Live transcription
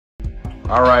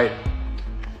All right.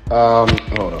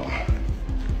 Hold on.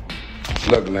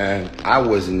 Look, man, I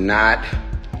was not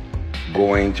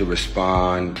going to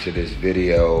respond to this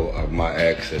video of my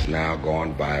ex that's now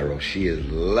gone viral. She is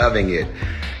loving it.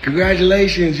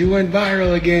 Congratulations, you went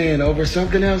viral again over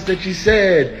something else that you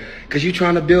said, because you're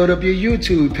trying to build up your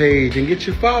YouTube page and get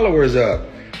your followers up.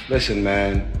 Listen,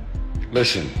 man,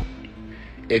 listen.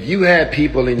 If you had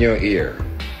people in your ear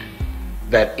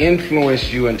that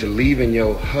influenced you into leaving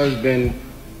your husband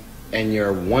and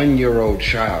your 1-year-old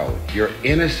child, your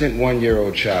innocent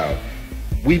 1-year-old child.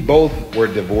 We both were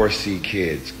divorcee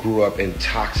kids, grew up in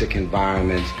toxic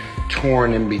environments,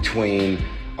 torn in between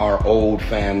our old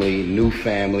family, new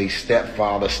family,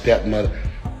 stepfather, stepmother.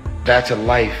 That's a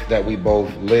life that we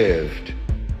both lived.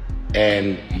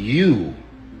 And you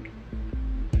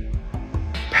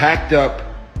packed up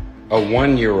a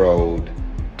 1-year-old,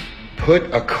 put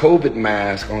a COVID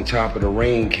mask on top of the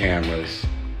Ring cameras,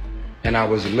 and I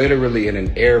was literally in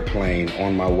an airplane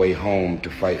on my way home to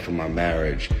fight for my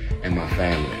marriage and my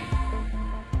family.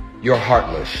 You're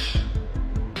heartless.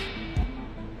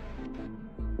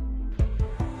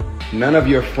 None of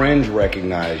your friends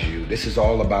recognize you. This is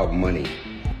all about money.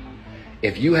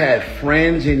 If you had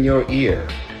friends in your ear,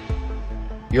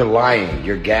 you're lying,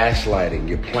 you're gaslighting,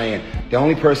 you're playing. The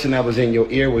only person that was in your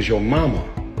ear was your mama.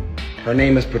 Her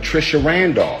name is Patricia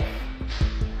Randolph.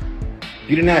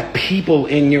 You didn't have people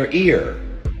in your ear.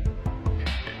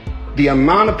 The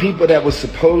amount of people that was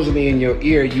supposedly in your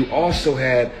ear, you also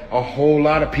had a whole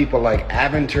lot of people like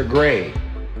Aventer Gray,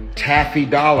 Taffy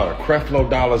Dollar, Creflo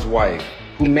Dollar's wife,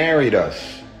 who married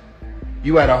us.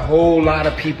 You had a whole lot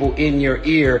of people in your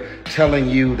ear telling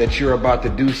you that you're about to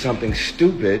do something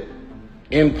stupid,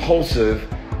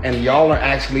 impulsive, and y'all are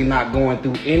actually not going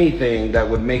through anything that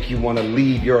would make you want to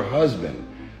leave your husband.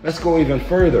 Let's go even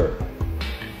further.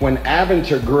 When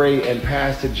Aventer Gray and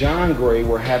Pastor John Gray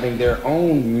were having their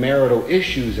own marital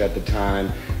issues at the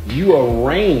time, you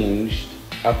arranged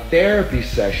a therapy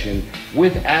session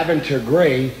with Aventer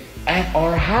Gray at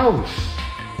our house.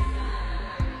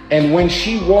 And when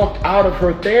she walked out of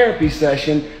her therapy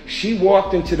session, she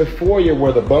walked into the foyer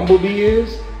where the Bumblebee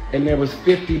is, and there was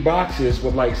 50 boxes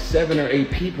with like 7 or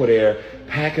 8 people there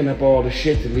packing up all the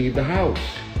shit to leave the house.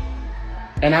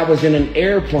 And I was in an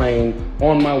airplane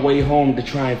on my way home to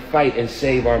try and fight and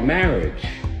save our marriage.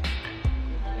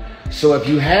 So if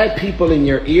you had people in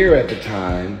your ear at the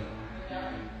time,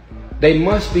 they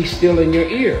must be still in your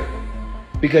ear,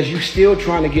 because you're still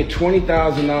trying to get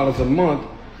 $20,000 a month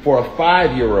for a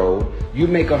 5-year-old. You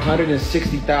make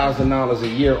 $160,000 a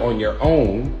year on your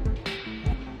own.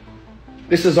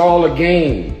 This is all a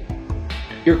game.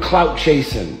 You're clout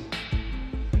chasing.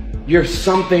 You're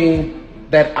something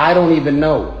that I don't even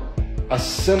know. A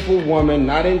simple woman,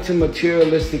 not into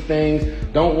materialistic things,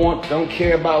 don't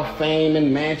care about fame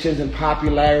and mansions and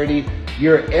popularity.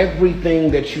 You're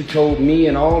everything that you told me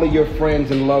and all of your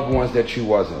friends and loved ones that you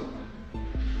wasn't.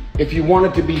 If you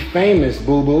wanted to be famous,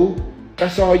 boo-boo,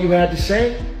 that's all you had to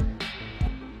say.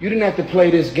 You didn't have to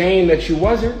play this game that you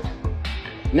wasn't.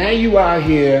 Now you out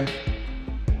here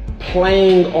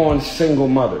playing on single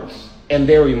mothers and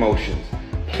their emotions,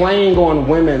 playing on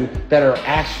women that are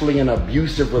actually in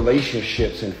abusive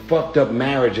relationships and fucked up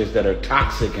marriages that are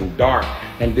toxic and dark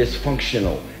and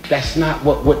dysfunctional. That's not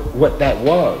what that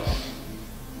was.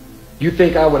 You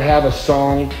think I would have a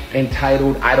song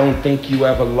entitled "I Don't Think You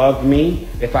Ever Loved Me"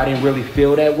 if I didn't really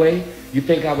feel that way? You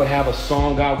think I would have a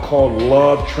song out called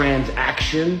 "Love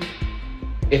Transaction"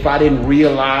 if I didn't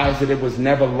realize that it was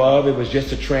never love, it was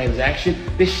just a transaction?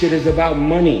 This shit is about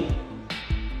money.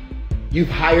 You've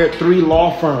hired 3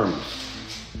 law firms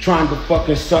trying to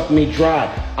fucking suck me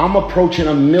dry. I'm approaching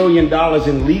 $1 million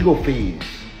in legal fees,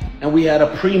 and we had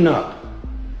a prenup.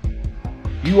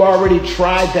 You already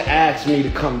tried to ask me to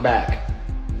come back.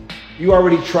 You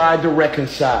already tried to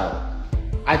reconcile.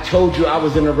 I told you I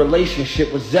was in a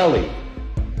relationship with Zelly,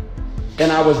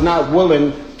 and I was not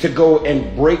willing to go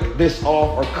and break this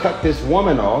off or cut this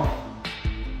woman off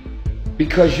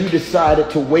because you decided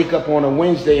to wake up on a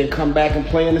Wednesday and come back and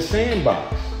play in the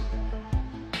sandbox.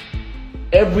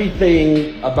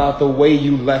 Everything about the way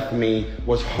you left me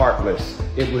was heartless.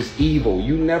 It was evil.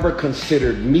 You never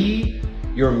considered me,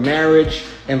 your marriage,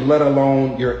 and let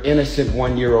alone your innocent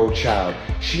 1-year-old child.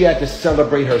 She had to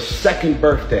celebrate her 2nd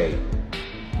birthday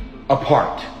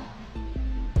apart.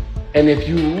 And if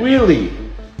you really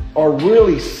are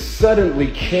really suddenly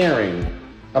caring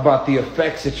about the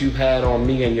effects that you've had on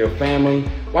me and your family,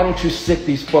 why don't you sick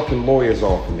these fucking lawyers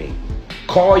off of me?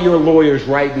 Call your lawyers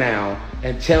right now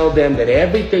and tell them that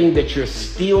everything that you're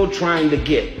still trying to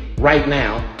get right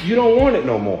now, you don't want it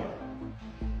no more.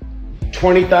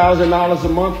 $20,000 a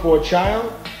month for a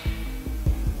child?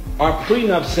 Our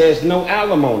prenup says no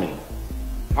alimony.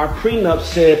 Our prenup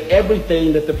said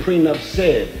everything that the prenup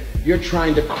said. You're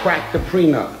trying to crack the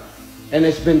prenup. And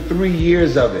it's been 3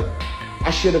 years of it. I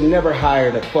should have never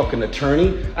hired a fucking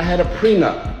attorney. I had a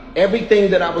prenup. Everything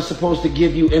that I was supposed to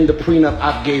give you in the prenup,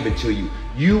 I gave it to you.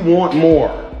 You want more.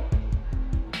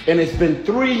 And it's been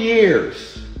 3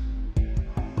 years.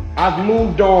 I've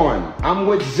moved on. I'm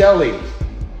with Zelly.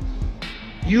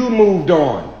 You moved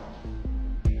on.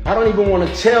 I don't even want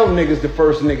to tell niggas the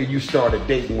first nigga you started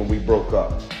dating when we broke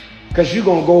up. Because you're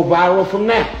going to go viral from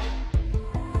that.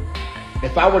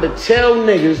 If I were to tell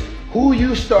niggas who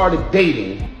you started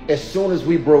dating as soon as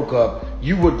we broke up,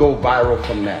 you would go viral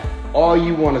from that. All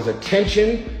you want is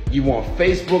attention. You want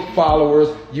Facebook followers.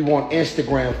 You want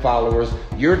Instagram followers.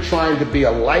 You're trying to be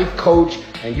a life coach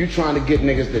and you're trying to get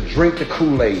niggas to drink the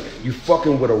Kool-Aid. You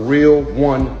fucking with a real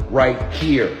one right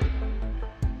here.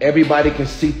 Everybody can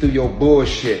see through your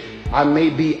bullshit. I may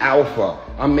be alpha.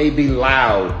 I may be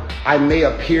loud. I may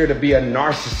appear to be a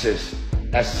narcissist,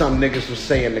 as some niggas will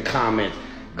say in the comments.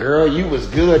 Girl, you was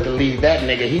good to leave that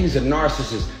nigga. He's a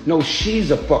narcissist. No, she's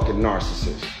a fucking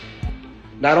narcissist.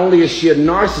 Not only is she a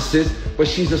narcissist, but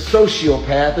she's a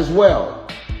sociopath as well.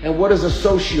 And what is a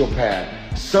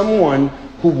sociopath? Someone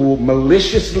who will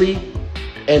maliciously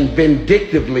and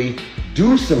vindictively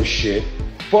do some shit,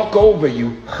 fuck over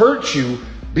you, hurt you,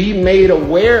 be made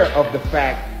aware of the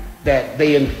fact that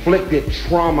they inflicted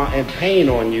trauma and pain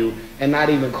on you and not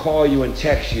even call you and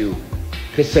text you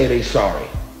to say they sorry.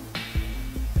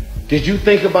 Did you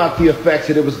think about the effects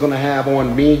that it was going to have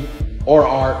on me or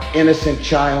our innocent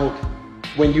child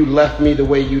when you left me the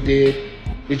way you did?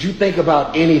 Did you think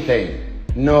about anything?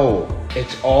 No,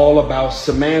 it's all about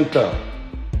Samantha.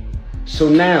 So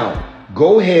now,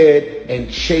 go ahead and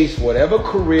chase whatever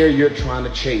career you're trying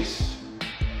to chase.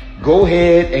 Go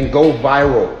ahead and go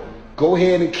viral. Go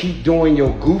ahead and keep doing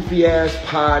your goofy ass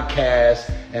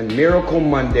podcasts and Miracle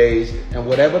Mondays and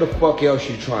whatever the fuck else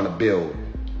you're trying to build.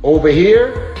 Over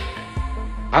here,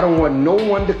 I don't want no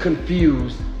one to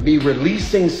confuse me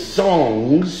releasing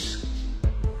songs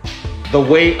the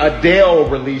way Adele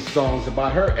released songs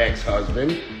about her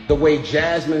ex-husband, the way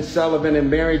Jasmine Sullivan and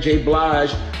Mary J.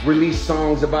 Blige release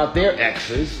songs about their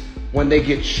exes when they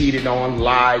get cheated on,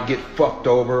 lie, get fucked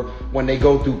over, when they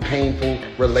go through painful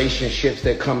relationships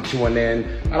that come to an end.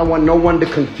 I don't want no one to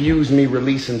confuse me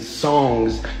releasing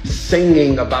songs,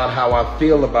 singing about how I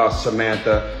feel about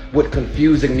Samantha with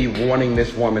confusing me wanting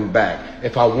this woman back.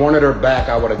 If I wanted her back,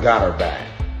 I would have got her back.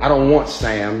 I don't want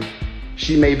Sam.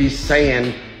 She may be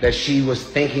saying that she was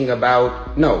thinking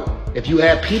about, no. If you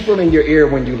had people in your ear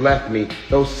when you left me,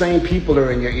 those same people are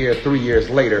in your ear 3 years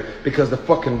later because the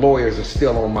fucking lawyers are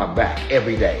still on my back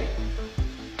every day.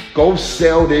 Go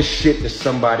sell this shit to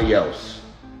somebody else.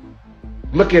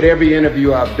 Look at every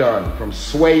interview I've done, from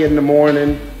Sway in the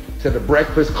Morning to The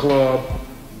Breakfast Club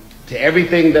to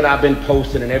everything that I've been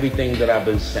posting and everything that I've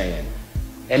been saying.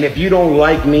 And if you don't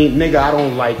like me, nigga, I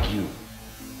don't like you.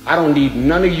 I don't need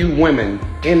none of you women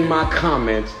in my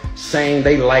comments saying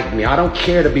they like me. I don't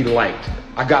care to be liked.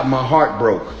 I got my heart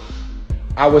broke.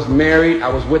 I was married. I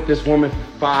was with this woman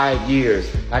for 5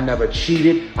 years. I never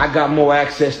cheated. I got more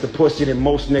access to pussy than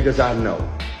most niggas I know.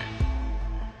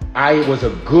 I was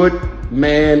a good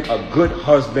man, a good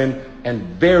husband, and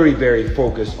very, very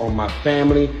focused on my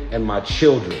family and my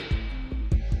children.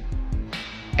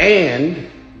 And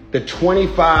the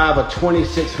 $2,500 or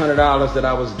 $2,600 that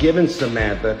I was giving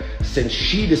Samantha since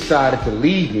she decided to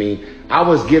leave me, I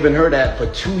was giving her that for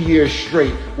 2 years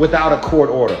straight without a court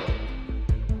order.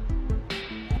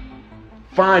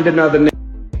 Find another nigga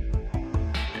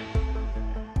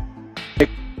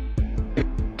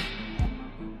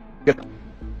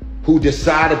who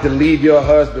decided to leave your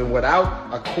husband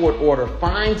without a court order.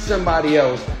 Find somebody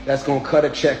else that's going to cut a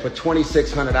check for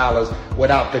 $2,600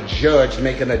 without the judge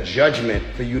making a judgment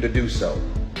for you to do so.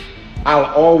 I'll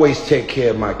always take care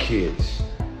of my kids.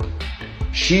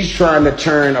 She's trying to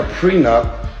turn a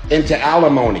prenup into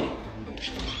alimony,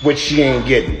 which she ain't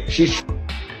getting. She's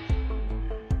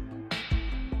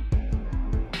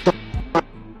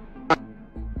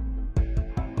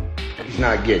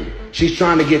not getting. She's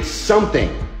trying to get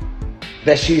something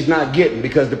that she's not getting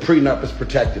because the prenup is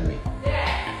protecting me.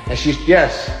 And she's,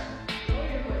 yes.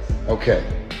 Okay.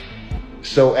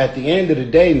 So at the end of the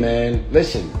day, man,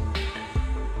 listen,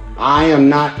 I am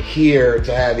not here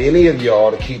to have any of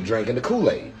y'all to keep drinking the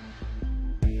Kool-Aid.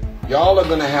 Y'all are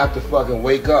gonna have to fucking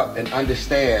wake up and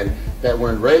understand that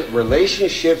when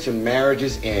relationships and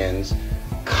marriages ends,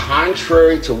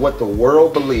 contrary to what the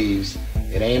world believes,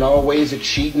 it ain't always a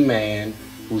cheating man.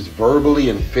 who's verbally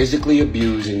and physically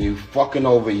abusing you, fucking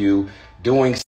over you, doing